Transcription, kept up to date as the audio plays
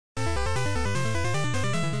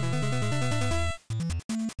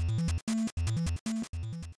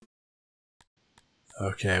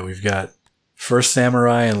Okay, we've got First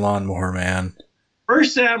Samurai and Lawnmower Man.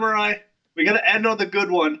 First Samurai. We gotta end on the good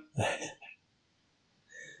one.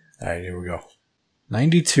 Alright, here we go.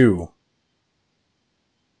 92.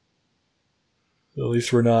 At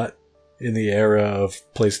least we're not in the era of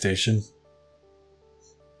PlayStation.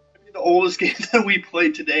 The oldest game that we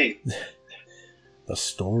played today. The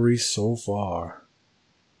story so far.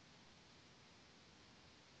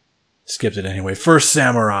 Skipped it anyway. First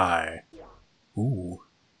Samurai. Ooh.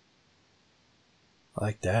 I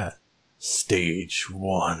like that. Stage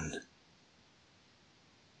 1.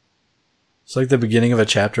 It's like the beginning of a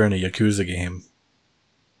chapter in a Yakuza game.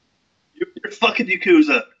 You're fucking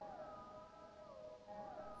Yakuza.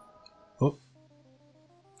 Oh.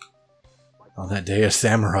 On that day, a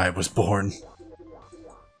samurai was born.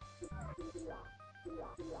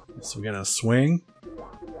 So we got a swing.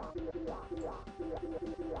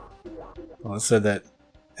 Well, it said that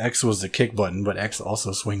X was the kick button, but X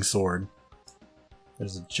also swings sword.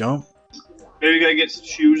 There's a jump. Maybe you gotta get some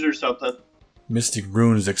shoes or something. Mystic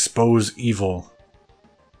runes expose evil.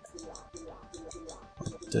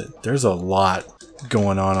 There's a lot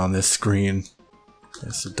going on this screen. Okay,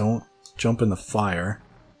 so don't jump in the fire.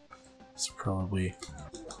 It's probably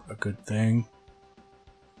a good thing.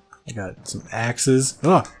 I got some axes.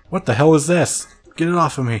 Oh, what the hell is this? Get it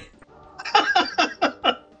off of me.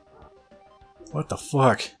 What the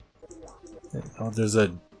fuck? Oh, there's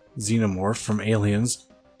a xenomorph from Aliens.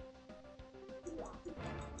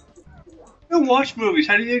 I don't watch movies.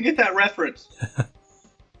 How do you get that reference?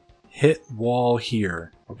 Hit wall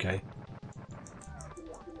here. Okay.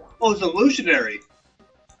 Oh, it's illusionary.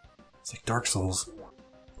 It's like Dark Souls.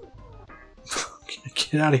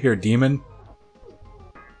 Get out of here, demon.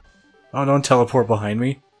 Oh, don't teleport behind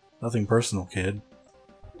me. Nothing personal, kid.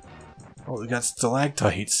 Oh, we got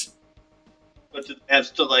stalactites. But it has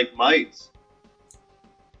stalagmites.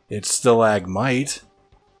 It's stalagmite.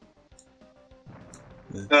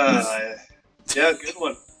 Yeah, good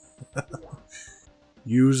one.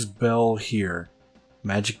 Use bell here.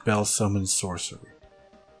 Magic bell summons sorcery.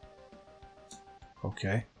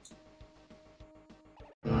 Okay.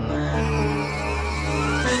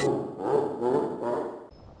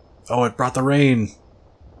 Oh, it brought the rain.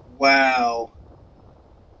 Wow.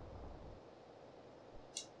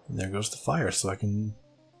 And there goes the fire, so I can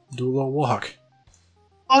do a little walk.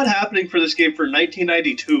 A lot happening for this game for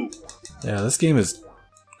 1992. Yeah, this game is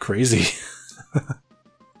crazy.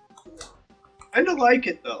 I don't like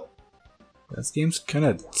it though. This game's kind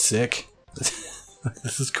of sick.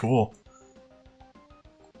 This is cool.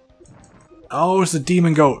 Oh, it's a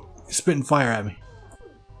demon goat. He's spitting fire at me.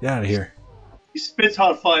 Get out of here. He spits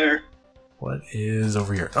hot fire. What is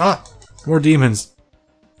over here? Ah! More demons.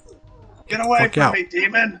 Get away Fuck from out. me,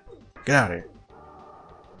 demon! Get out of here.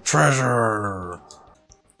 Treasure!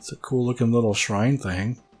 It's a cool looking little shrine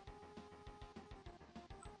thing.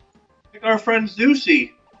 Like our friend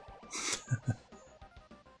Zeusy.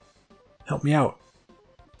 Help me out.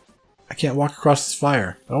 I can't walk across this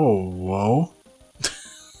fire. Oh, whoa.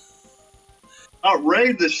 Not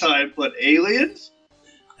rain this time, but aliens?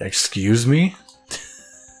 Excuse me?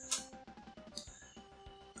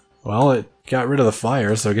 Well, it got rid of the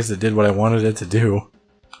fire, so I guess it did what I wanted it to do.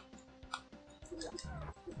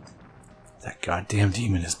 That goddamn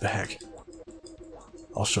demon is back.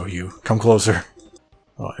 I'll show you. Come closer.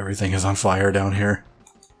 Oh, everything is on fire down here.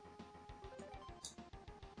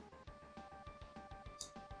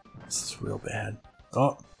 This is real bad.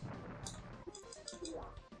 Oh.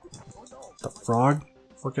 The frog?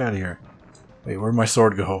 Fuck out of here. Wait, where'd my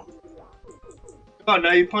sword go? Oh,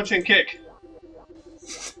 now you punch and kick.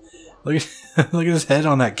 Look at, look at his head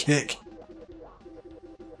on that kick.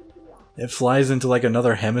 It flies into like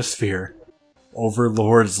another hemisphere.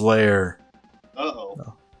 Overlord's lair. Uh-oh.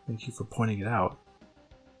 Oh, thank you for pointing it out.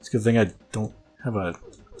 It's a good thing I don't have a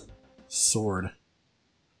sword.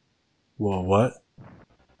 Whoa, what?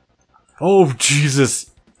 Oh, Jesus!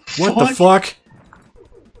 What the fuck?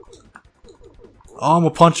 Oh, I'm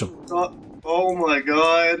gonna punch him. Oh my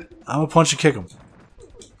god. I'm gonna punch and kick him.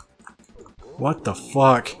 What the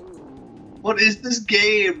fuck? What is this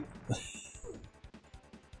game?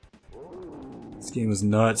 This game is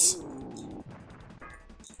nuts.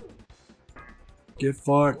 Get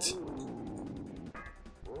fucked.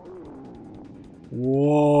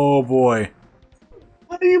 Whoa, boy.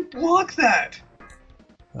 Why do you block that?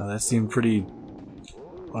 That seemed pretty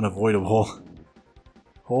unavoidable.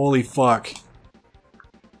 Holy fuck.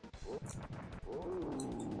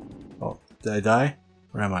 Oh, did I die?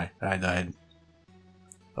 Where am I? I died.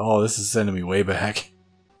 Oh, this is sending me way back.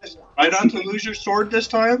 Try not to lose your sword this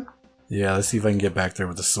time? Yeah, let's see if I can get back there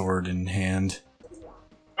with the sword in hand.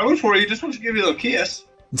 I went for it. He just wants to give you a kiss.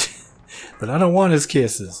 But I don't want his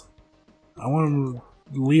kisses. I want him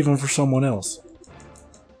to leave him for someone else.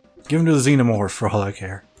 Give him to the Xenomorph for all I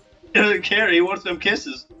care. He doesn't care. He wants them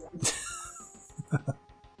kisses.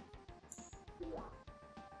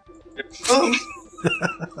 Oh.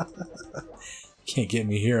 Can't get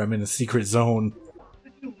me here. I'm in a secret zone.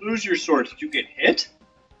 Did you lose your sword? Did you get hit?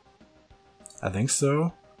 I think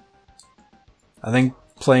so. I think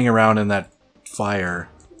playing around in that fire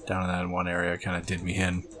down in that one area kind of did me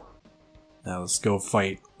in. Now let's go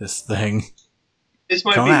fight this thing. This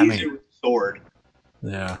might Come be at easier me. with the sword.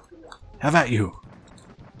 Yeah. Have at you.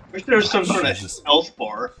 Wish there was some sort of Jesus. health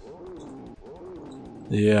bar.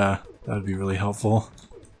 Yeah, that would be really helpful.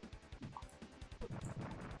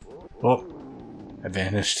 Oh, I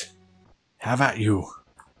vanished. Have at you.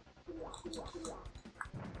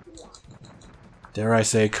 Dare I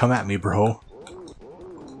say, come at me, bro.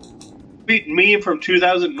 Beat me from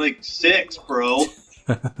 2006, bro.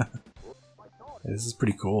 This is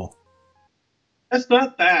pretty cool. That's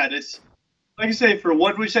not bad. It's, like I say, for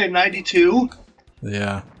what we say, 92?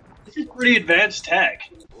 Yeah, This is pretty advanced tech.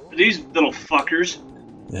 For these little fuckers.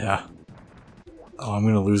 yeah. Oh, I'm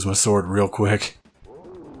gonna lose my sword real quick.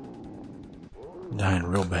 I'm dying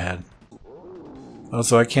real bad. Oh,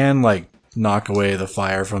 so I can, like, knock away the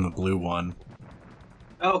fire from the blue one.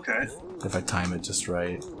 Okay. If I time it just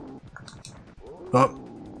right. Oh!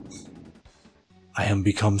 I am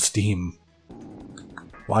become steam.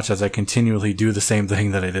 Watch as I continually do the same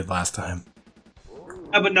thing that I did last time.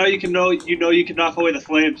 Yeah, but now you can you can knock away the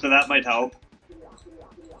flame, so that might help.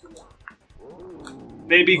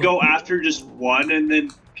 Maybe go after just one and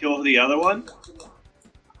then kill the other one?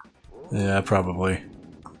 Yeah, probably.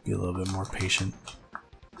 Be a little bit more patient.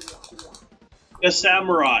 The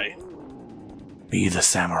samurai. Be the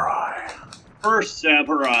samurai. First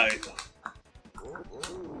samurai.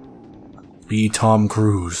 Be Tom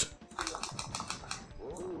Cruise.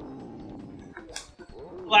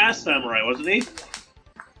 Last samurai, wasn't he?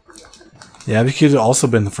 Yeah, he could have also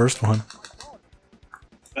been the first one.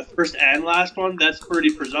 The first and last one? That's pretty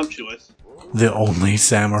presumptuous. The only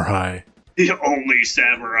samurai. The only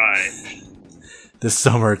samurai. This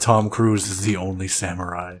summer, Tom Cruise is the only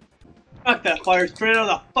samurai. Fuck that fire straight out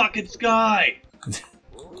of the fucking sky!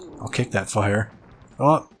 I'll kick that fire.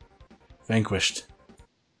 Oh! Vanquished.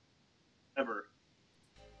 Ever.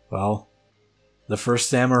 Well, the first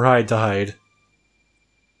samurai died.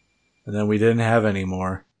 And then we didn't have any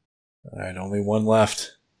more. Alright, only one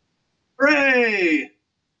left. Hooray!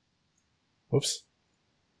 Whoops.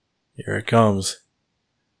 Here it comes.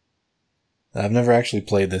 I've never actually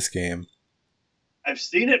played this game. I've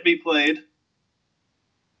seen it be played.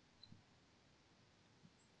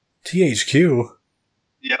 THQ?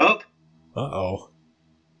 Yup. Uh-oh.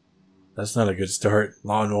 That's not a good start.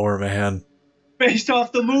 Lawnmower Man. Based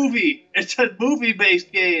off the movie. It's a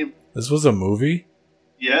movie-based game. This was a movie?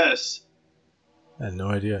 Yes. I had no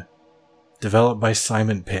idea. Developed by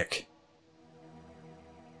Simon Pick.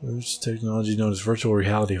 Which technology known as virtual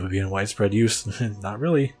reality would be in widespread use? Not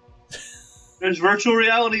really. There's virtual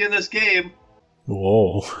reality in this game.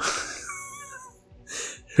 Whoa.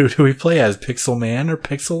 Who do we play as? Pixel Man or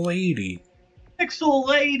Pixel Lady? Pixel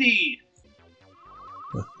Lady!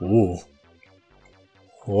 Ooh.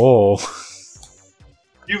 Whoa.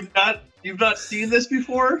 You've not seen this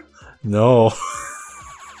before? No.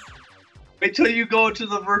 Wait till you go into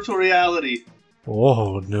the virtual reality.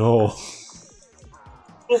 Oh no.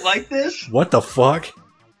 You don't like this? What the fuck?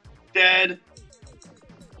 Dead.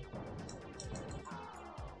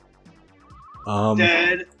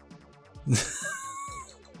 Dead.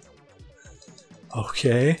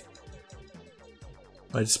 Okay.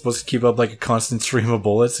 Am I supposed to keep up like a constant stream of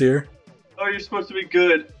bullets here? Oh, you're supposed to be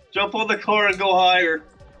good. Jump on the car and go higher.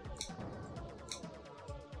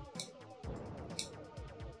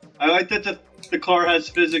 I like that the car has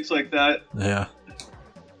physics like that. Yeah.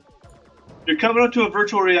 You're coming up to a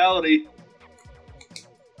virtual reality.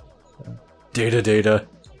 Data.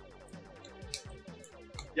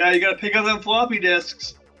 Yeah, you gotta pick up them floppy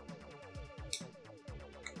disks.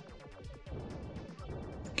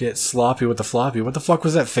 Get sloppy with the floppy. What the fuck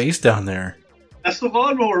was that face down there? That's the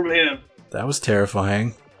Lawnmower Man. That was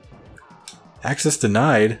terrifying. Access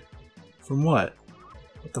denied? From what?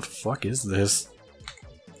 What the fuck is this?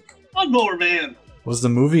 Lawnmower Man. Was the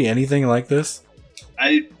movie anything like this?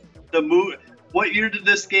 What year did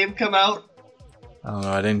this game come out? I don't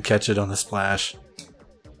know, I didn't catch it on the splash.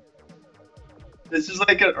 This is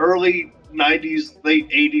like an early 90s, late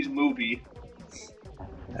 80s movie.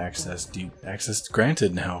 Access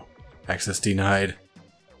granted now. Access denied.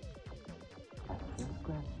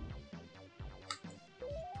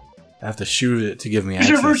 I have to shoot it to give me Here's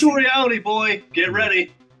access. your virtual reality, boy. Get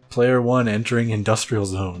ready. Player 1 entering industrial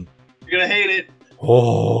zone. You're gonna hate it.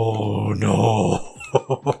 Oh no!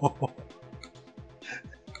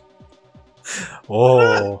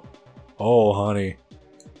 Oh, oh, honey.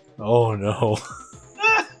 Oh no!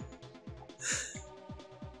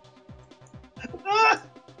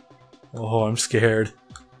 Oh, I'm scared.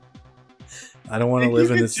 I don't want to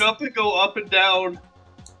live in this. You can jump and go up and down.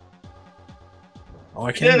 Oh,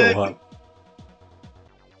 I can go up.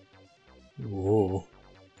 Whoa.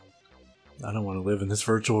 I don't want to live in this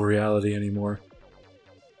virtual reality anymore.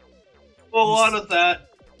 Well, on with that.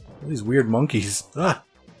 These weird monkeys. Ah!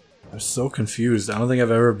 I'm so confused. I don't think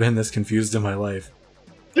I've ever been this confused in my life.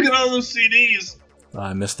 Look at all those CDs.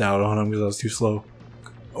 I missed out on them because I was too slow.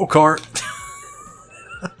 Oh, car!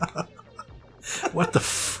 What the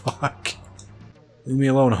fuck? Leave me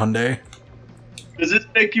alone, Hyundai. Does this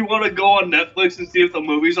make you want to go on Netflix and see if the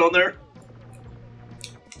movie's on there?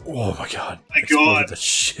 Oh my god. My god. The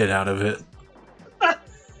shit out of it.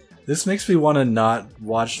 This makes me want to not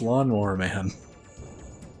watch Lawnmower Man.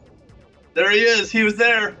 There he is. He was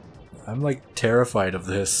there. I'm like terrified of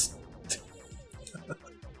this.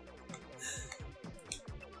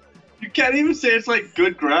 You can't even say it's like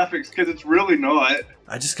good graphics because it's really not.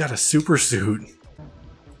 I just got a super suit.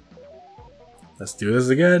 Let's do this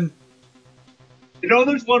again. You know,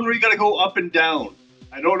 there's one where you gotta go up and down.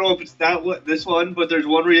 I don't know if it's this one, but there's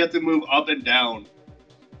one where you have to move up and down.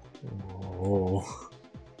 Oh.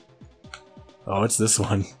 Oh, it's this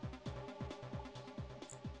one.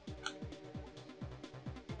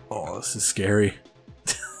 Oh, this is scary.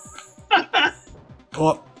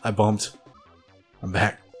 Oh, I bumped. I'm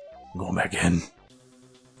back. I'm going back in.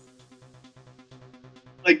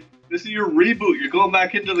 Like, this is your reboot. You're going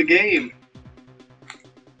back into the game.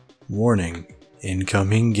 Warning.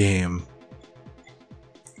 Incoming game.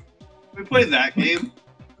 We played that game.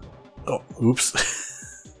 Oh,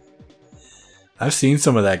 oops. I've seen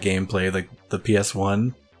some of that gameplay, like the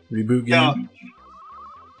PS1 reboot game. Yeah.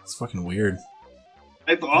 It's fucking weird.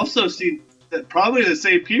 I've also seen that probably the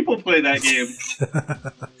same people play that game.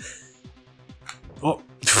 Oh.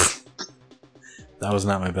 That was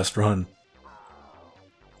not my best run.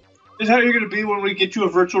 This is how you're going to be when we get you a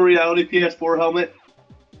virtual reality PS4 helmet.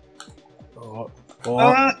 Oh.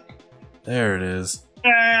 Oh. There it is.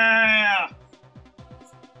 Yeah.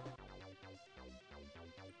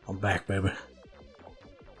 I'm back, baby.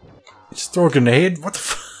 Just throw a grenade? What the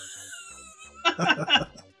fuck?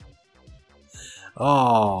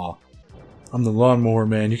 Oh. I'm the Lawnmower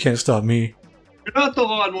Man. You can't stop me. You're not the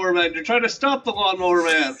Lawnmower Man. You're trying to stop the Lawnmower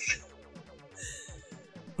Man.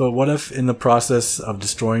 But what if in the process of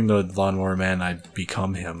destroying the Lawnmower Man, I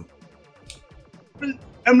become him?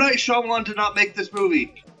 M. Night Shyamalan did not make this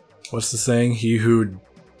movie. What's the saying? He who...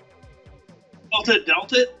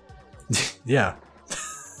 Dealt it? Yeah.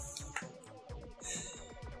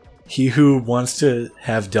 He who wants to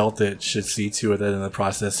have dealt it should see to it that in the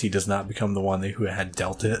process he does not become the one who had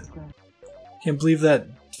dealt it. Can't believe that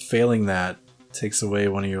failing that takes away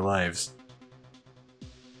one of your lives.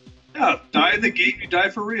 Yeah, die in the game, you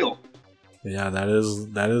die for real. Yeah, that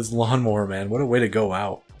is Lawnmower Man. What a way to go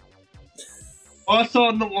out. Us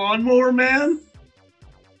on the Lawnmower Man?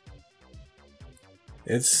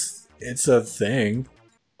 It's a thing.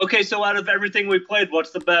 Okay, so out of everything we played,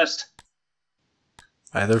 what's the best?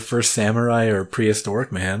 Either First Samurai or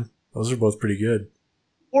Prehistoric Man. Those are both pretty good.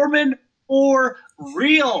 Foreman or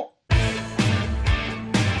real?